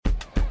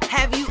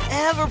Have you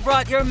ever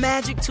brought your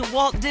magic to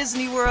Walt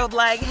Disney World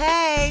like,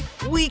 hey,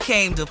 we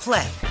came to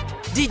play?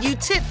 Did you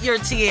tip your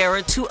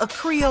tiara to a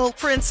Creole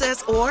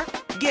princess or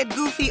get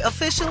goofy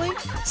officially?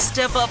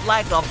 Step up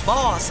like a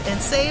boss and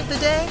save the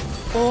day?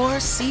 Or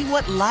see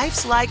what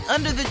life's like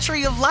under the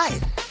tree of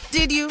life?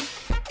 Did you?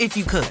 If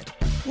you could.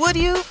 Would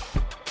you?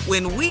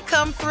 When we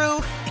come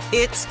through,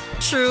 it's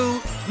true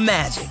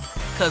magic.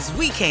 'Cause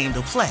we came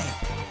to play.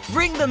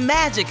 Bring the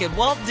magic at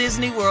Walt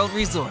Disney World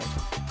Resort.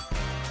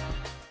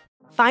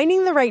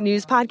 Finding the right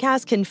news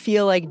podcast can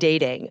feel like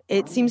dating.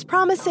 It seems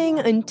promising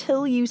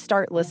until you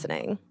start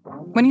listening.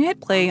 When you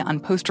hit play on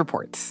Post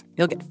Reports,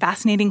 you'll get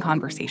fascinating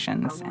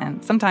conversations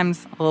and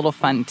sometimes a little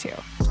fun, too.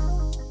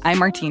 I'm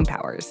Martine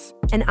Powers.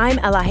 And I'm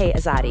Elahe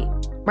Azadi.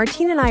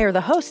 Martine and I are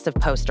the hosts of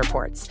Post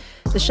Reports.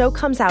 The show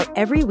comes out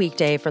every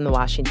weekday from the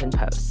Washington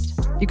Post.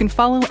 You can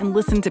follow and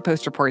listen to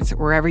Post Reports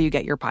wherever you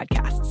get your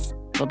podcasts.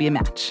 It'll be a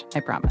match, I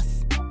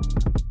promise.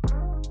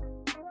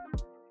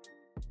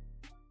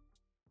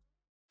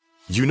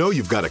 You know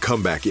you've got a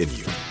comeback in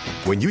you.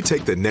 When you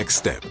take the next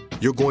step,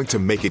 you're going to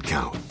make it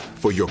count.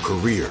 For your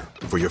career,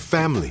 for your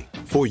family,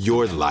 for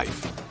your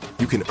life.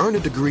 You can earn a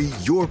degree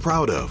you're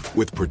proud of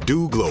with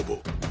Purdue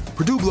Global.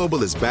 Purdue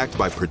Global is backed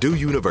by Purdue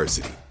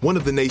University, one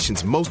of the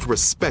nation's most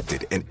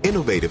respected and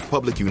innovative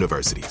public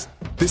universities.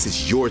 This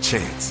is your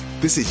chance.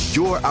 This is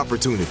your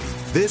opportunity.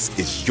 This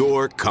is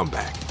your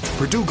comeback.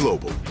 Purdue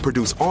Global,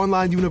 Purdue's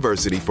online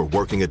university for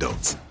working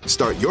adults.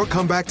 Start your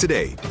comeback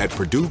today at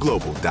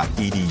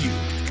purdueglobal.edu.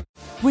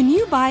 When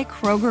you buy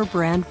Kroger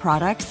brand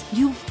products,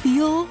 you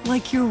feel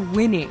like you're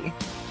winning.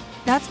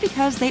 That's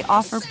because they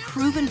offer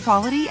proven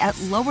quality at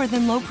lower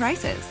than low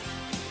prices.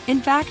 In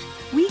fact,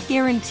 we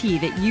guarantee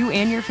that you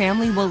and your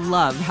family will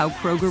love how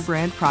Kroger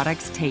brand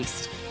products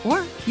taste,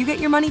 or you get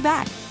your money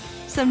back.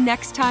 So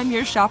next time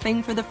you're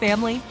shopping for the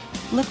family,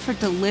 look for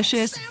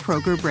delicious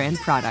Kroger brand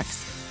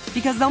products,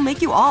 because they'll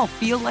make you all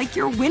feel like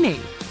you're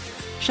winning.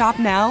 Shop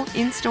now,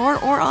 in-store,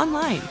 or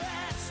online.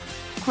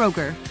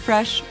 Kroger,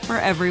 fresh for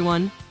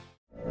everyone.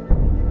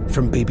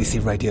 From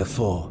BBC Radio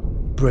 4,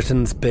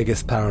 Britain's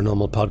biggest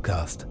paranormal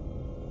podcast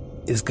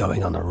is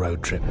going on a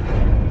road trip.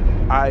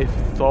 I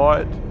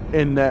thought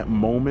in that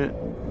moment,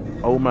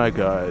 oh my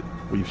God,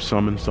 we've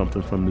summoned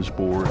something from this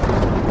board.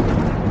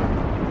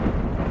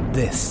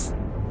 This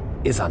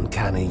is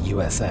Uncanny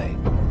USA.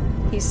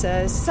 He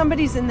says,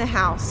 somebody's in the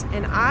house,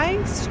 and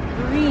I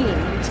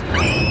screamed.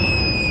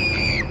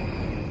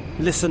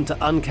 Listen to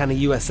Uncanny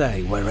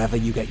USA wherever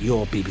you get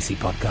your BBC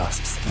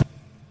podcasts,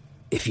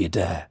 if you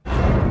dare.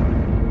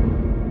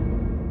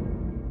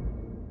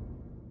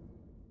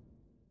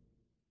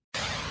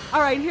 All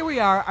right, here we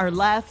are, our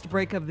last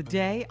break of the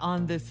day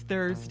on this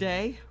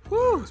Thursday.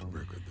 Whew. Last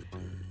break of the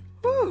day.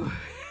 Whew.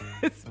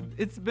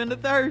 It's been a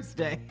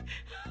Thursday.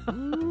 It's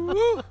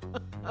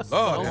a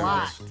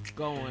lot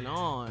going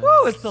on.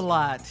 Woo, it's a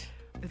lot.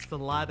 It's a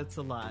lot. It's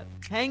a lot.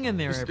 Hang in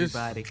there,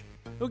 everybody.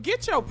 Well,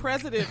 get your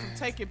president from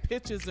taking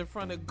pictures in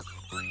front of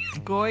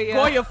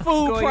Goya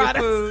food products.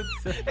 Foods.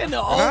 In the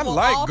I Oval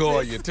like Office.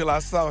 Goya till I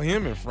saw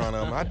him in front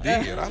of him. I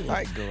did. I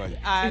like Goya.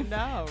 I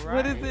know, right?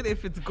 What is it?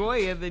 If it's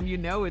Goya, then you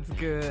know it's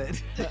good.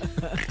 Who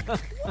are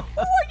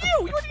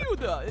you? What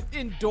are you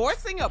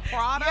endorsing a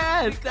product?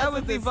 Yes, that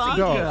was Ivanka.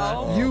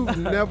 Yo, you've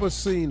never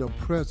seen a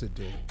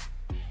president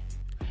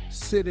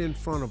sit in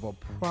front of a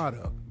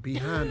product,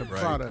 behind the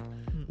product,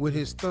 with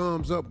his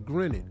thumbs up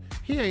grinning.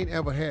 He ain't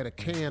ever had a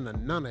can of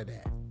none of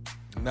that.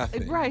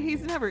 Nothing. Right,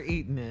 he's never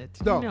eaten it.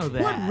 Dog, You know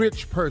that. what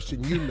rich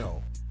person you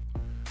know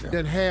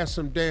that has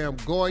some damn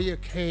Goya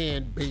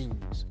canned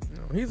beans?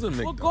 No, he's a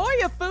Well,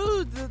 Goya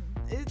Foods,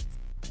 it's...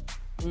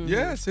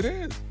 Yes, it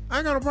is. I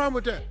ain't got a problem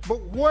with that.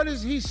 But what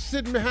is he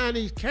sitting behind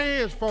these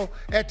cans for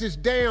at this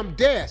damn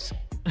desk?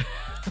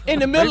 in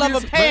the middle Maybe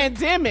of a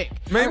pandemic.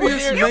 Maybe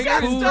it's make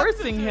food.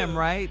 Endorsing him,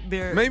 right?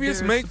 Maybe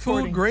it's make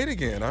food great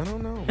again. I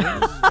don't know.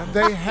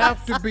 They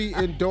have to be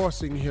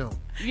endorsing him.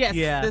 Yes,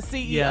 the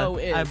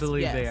CEO is. I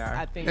believe yes, they are.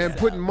 I think and so.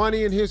 putting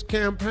money in his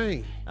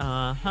campaign.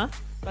 Uh-huh.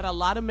 But a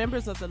lot of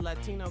members of the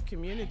Latino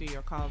community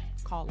are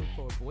calling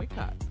for a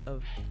boycott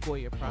of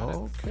Goya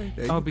products.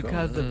 Okay.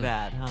 Because of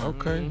that, huh?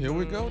 Okay, here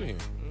we go then.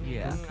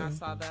 Yeah. I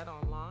saw that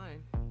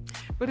online.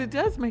 But it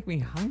does make me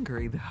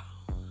hungry, though.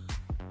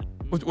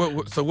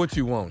 So what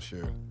you want,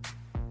 Shirley?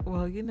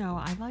 Well,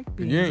 I like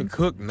beans. You ain't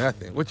cooked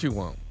nothing. What you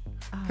want?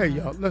 Hey,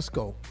 y'all, let's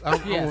go. I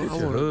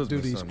want to do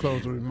these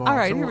closing remarks. All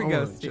right, here we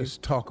go, I want to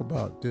just talk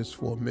about this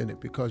for a minute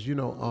because,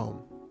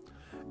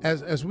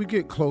 as we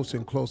get closer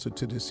and closer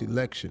to this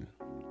election,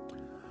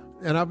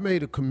 and I've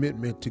made a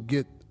commitment to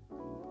get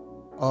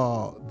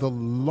the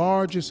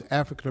largest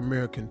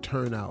African-American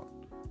turnout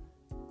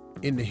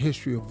in the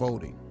history of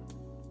voting.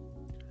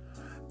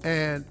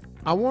 And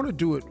I want to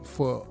do it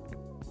for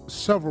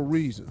several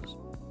reasons.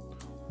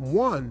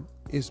 One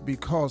is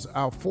because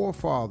our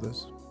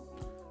forefathers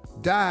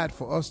died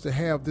for us to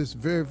have this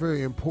very,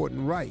 very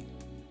important right.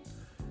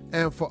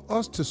 And for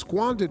us to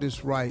squander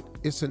this right,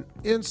 it's an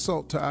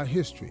insult to our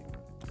history.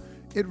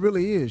 It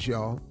really is,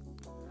 y'all.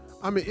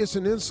 I mean, it's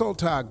an insult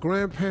to our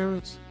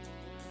grandparents.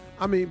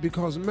 I mean,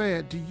 because,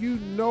 man, do you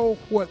know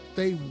what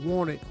they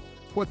wanted,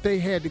 what they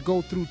had to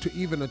go through to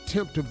even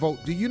attempt to vote?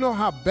 Do you know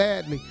how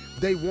badly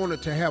they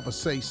wanted to have a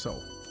say-so?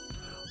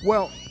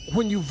 Well,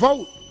 when you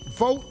vote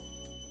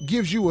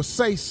gives you a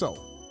say-so.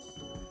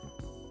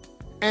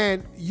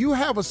 And you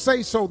have a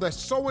say-so that's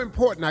so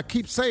important, I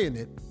keep saying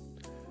it,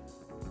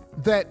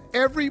 that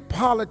every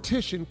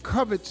politician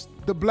covets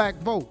the black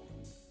vote.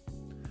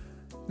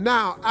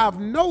 Now, I've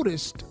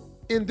noticed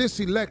in this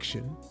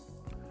election,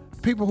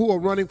 people who are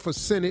running for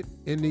Senate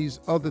and these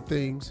other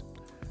things,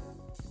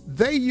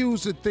 they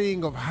use the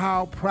thing of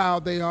how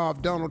proud they are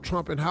of Donald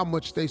Trump and how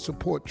much they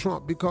support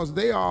Trump because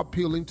they are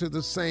appealing to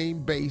the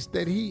same base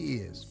that he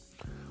is.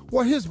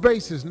 Well, his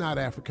base is not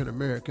African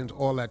Americans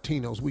or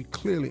Latinos. We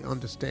clearly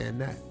understand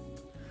that.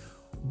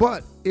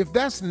 But if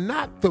that's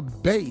not the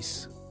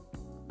base,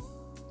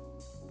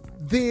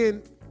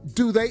 then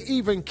do they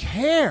even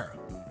care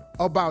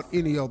about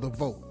any other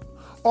vote?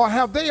 Or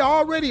have they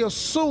already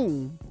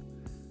assumed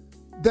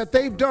that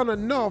they've done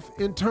enough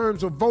in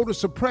terms of voter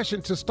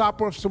suppression to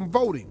stop us from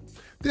voting?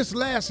 This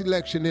last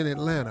election in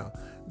Atlanta,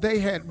 they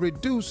had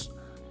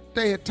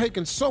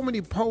taken so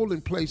many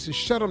polling places,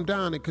 shut them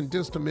down and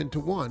condensed them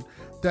into one,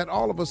 that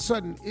all of a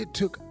sudden it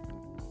took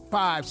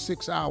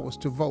 5-6 hours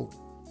to vote,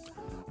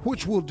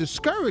 which will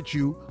discourage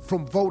you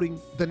from voting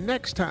the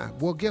next time.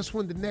 Well, guess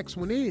when the next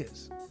one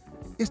is?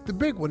 It's the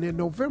big one in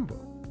November.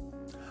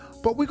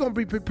 But we're going to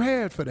be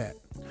prepared for that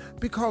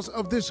because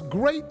of this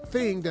great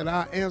thing that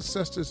our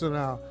ancestors and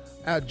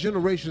our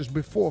generations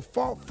before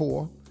fought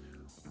for.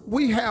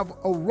 We have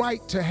a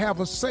right to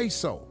have a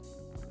say-so.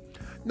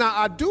 Now,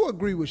 I do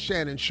agree with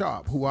Shannon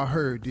Sharpe, who I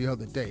heard the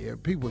other day.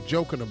 People were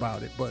joking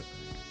about it, but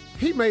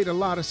he made a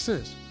lot of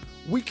sense.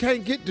 We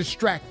can't get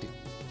distracted.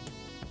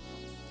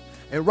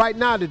 And right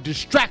now, the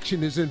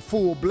distraction is in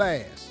full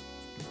blast.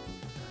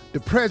 The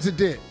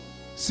president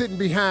sitting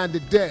behind the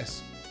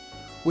desk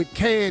with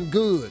canned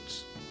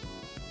goods,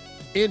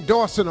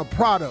 endorsing a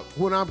product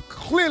when I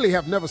clearly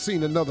have never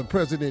seen another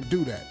president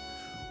do that.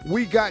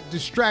 We got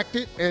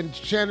distracted, and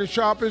Shannon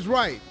Sharpe is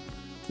right,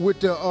 with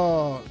the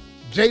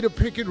Jada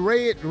Pinkett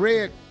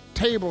red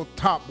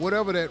tabletop,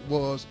 whatever that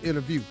was,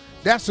 interview.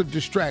 That's a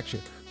distraction.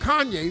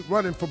 Kanye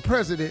running for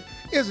president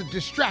is a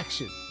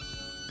distraction.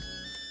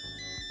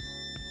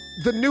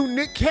 The new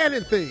Nick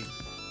Cannon thing,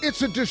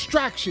 it's a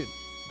distraction.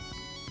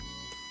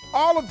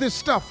 All of this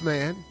stuff,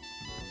 man,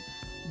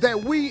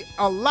 that we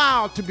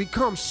allow to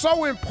become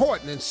so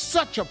important and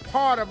such a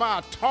part of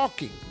our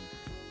talking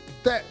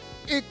that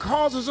it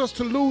causes us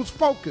to lose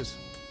focus.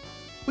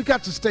 We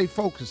got to stay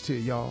focused here,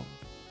 y'all,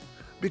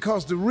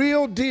 because the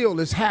real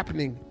deal is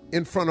happening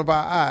in front of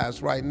our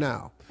eyes right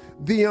now.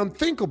 The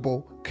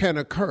unthinkable can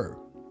occur.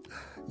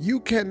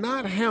 You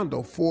cannot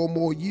handle 4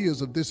 more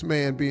years of this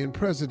man being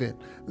president.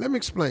 Let me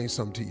explain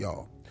something to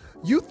y'all.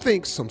 You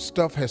think some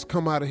stuff has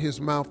come out of his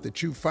mouth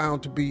that you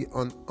found to be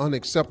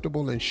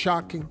unacceptable and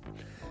shocking?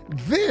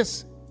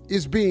 This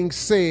is being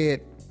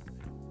said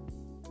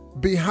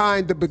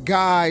behind the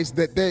guise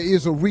that there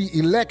is a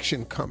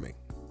re-election coming.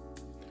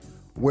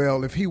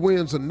 Well, if he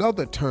wins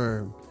another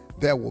term,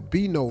 there will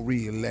be no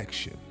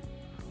re-election.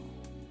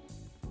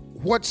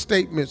 What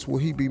statements will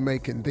he be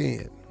making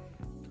then?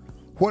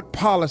 What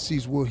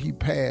policies will he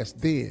pass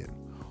then?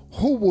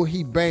 Who will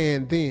he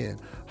ban then?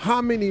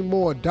 How many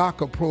more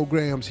DACA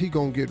programs he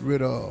gonna get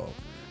rid of?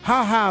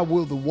 How high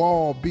will the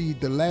wall be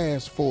the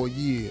last 4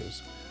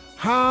 years?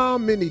 How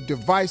many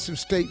divisive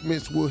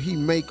statements will he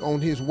make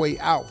on his way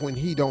out when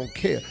he don't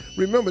care?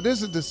 Remember,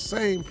 this is the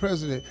same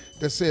president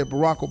that said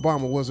Barack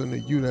Obama wasn't a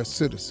U.S.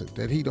 citizen,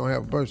 that he don't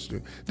have a birth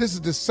certificate. This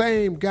is the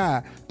same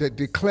guy that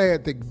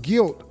declared the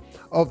guilt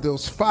of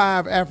those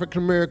 5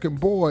 African-American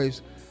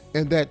boys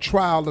in that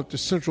trial of the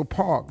Central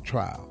Park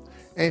trial.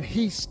 And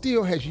he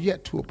still has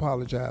yet to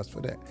apologize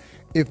for that.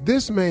 If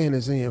this man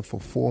is in for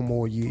 4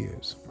 more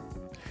years,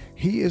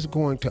 he is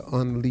going to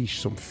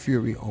unleash some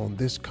fury on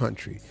this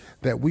country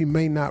that we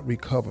may not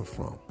recover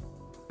from,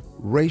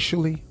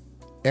 racially,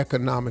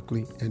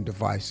 economically, and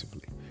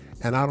divisively.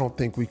 And I don't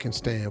think we can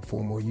stand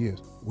 4 more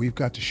years. We've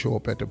got to show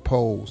up at the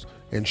polls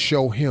and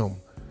show him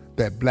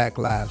that black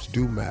lives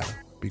do matter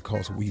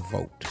because we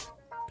vote.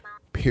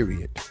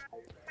 Period.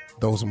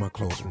 Those are my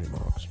closing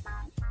remarks.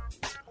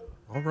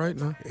 All right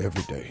now.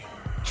 Every day.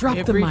 Drop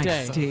Every the mic,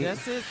 day. Steve.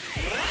 That's it.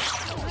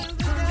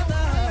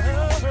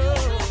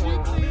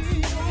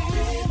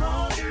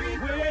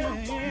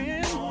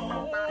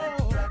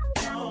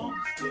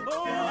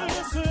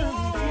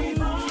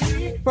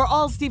 For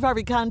all Steve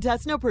Harvey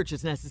contests, no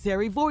purchase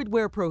necessary, void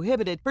where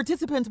prohibited.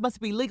 Participants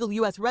must be legal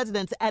U.S.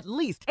 residents at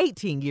least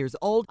 18 years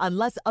old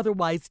unless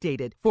otherwise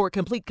stated. For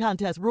complete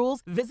contest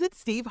rules, visit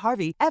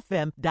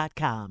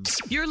SteveHarveyFM.com.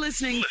 You're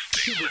listening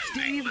to the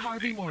Steve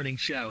Harvey Morning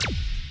Show.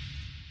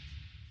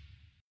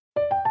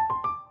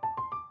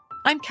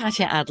 I'm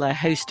Katya Adler,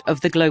 host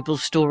of The Global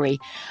Story.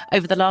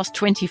 Over the last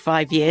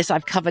 25 years,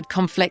 I've covered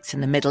conflicts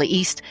in the Middle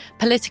East,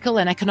 political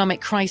and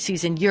economic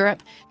crises in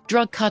Europe,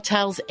 drug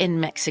cartels in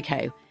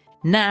Mexico.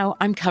 Now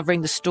I'm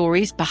covering the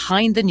stories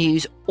behind the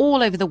news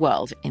all over the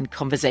world in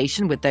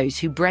conversation with those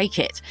who break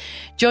it.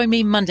 Join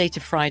me Monday to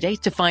Friday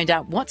to find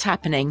out what's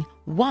happening,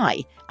 why,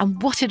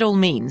 and what it all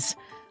means.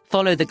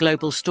 Follow The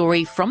Global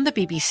Story from the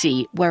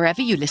BBC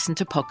wherever you listen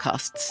to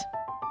podcasts.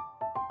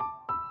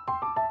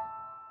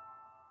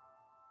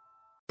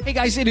 Hey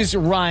guys, it is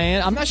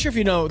Ryan. I'm not sure if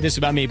you know this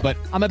about me, but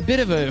I'm a bit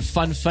of a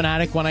fun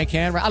fanatic when I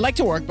can. I like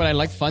to work, but I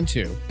like fun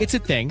too. It's a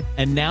thing.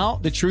 And now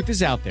the truth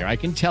is out there. I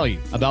can tell you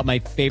about my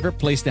favorite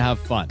place to have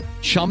fun.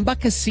 Chumba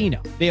Casino.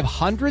 They have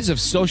hundreds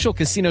of social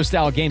casino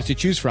style games to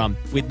choose from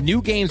with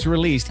new games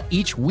released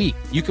each week.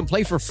 You can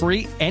play for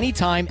free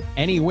anytime,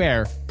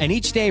 anywhere. And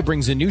each day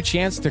brings a new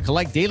chance to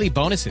collect daily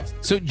bonuses.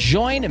 So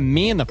join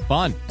me in the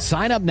fun.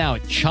 Sign up now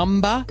at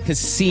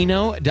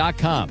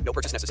ChumbaCasino.com. No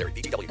purchase necessary.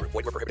 VGW. Void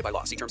where prohibited by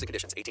law. See terms and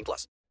conditions.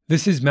 18+.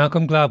 This is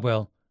Malcolm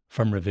Gladwell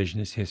from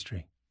Revisionist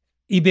History.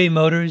 eBay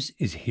Motors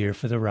is here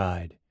for the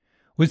ride.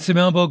 With some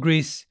elbow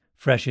grease,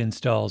 fresh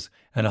installs,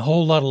 and a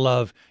whole lot of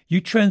love, you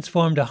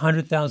transformed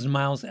 100,000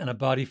 miles and a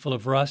body full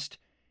of rust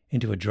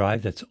into a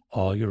drive that's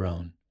all your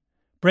own.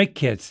 Brake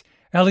kits,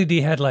 LED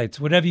headlights,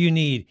 whatever you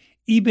need,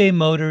 eBay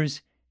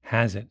Motors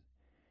has it.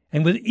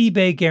 And with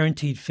eBay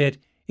Guaranteed Fit,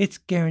 it's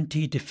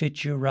guaranteed to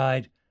fit your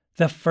ride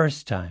the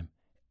first time,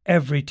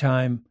 every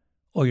time,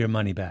 or your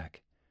money back.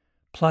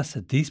 Plus,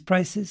 at these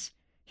prices,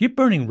 you're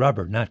burning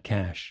rubber, not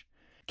cash.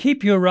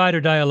 Keep your ride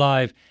or die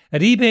alive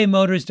at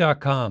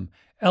ebaymotors.com.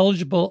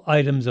 Eligible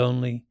items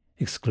only.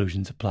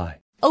 Exclusions apply.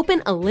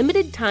 Open a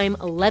limited-time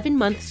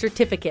 11-month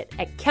certificate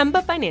at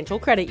Kemba Financial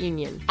Credit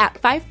Union. At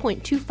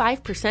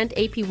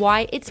 5.25%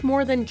 APY, it's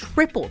more than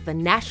triple the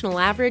national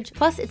average,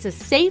 plus it's a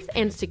safe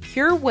and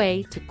secure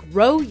way to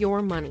grow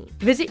your money.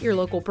 Visit your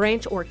local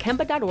branch or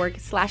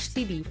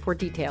kemba.org/cb for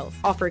details.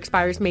 Offer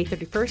expires May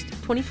 31st,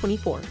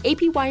 2024.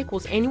 APY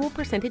equals annual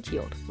percentage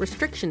yield.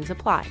 Restrictions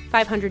apply.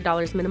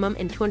 $500 minimum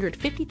and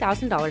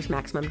 $250,000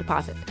 maximum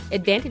deposit.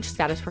 Advantage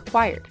status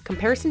required.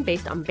 Comparison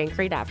based on bank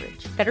rate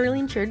average. Federally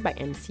insured by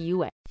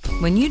NCUA.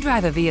 When you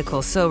drive a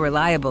vehicle so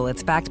reliable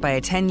it's backed by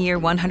a 10-year,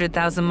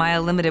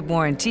 100,000-mile limited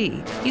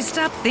warranty, you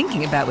stop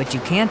thinking about what you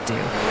can't do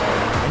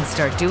and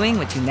start doing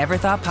what you never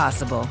thought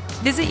possible.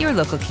 Visit your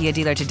local Kia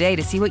dealer today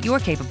to see what you're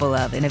capable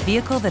of in a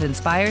vehicle that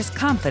inspires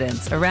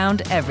confidence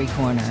around every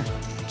corner.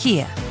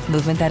 Kia,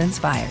 movement that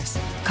inspires.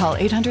 Call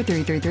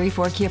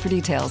 800-333-4KIA for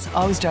details.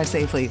 Always drive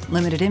safely.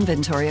 Limited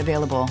inventory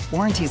available.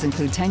 Warranties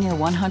include 10-year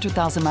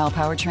 100,000-mile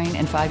powertrain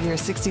and 5-year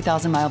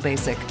 60,000-mile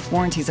basic.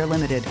 Warranties are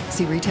limited.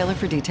 See retailer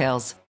for details.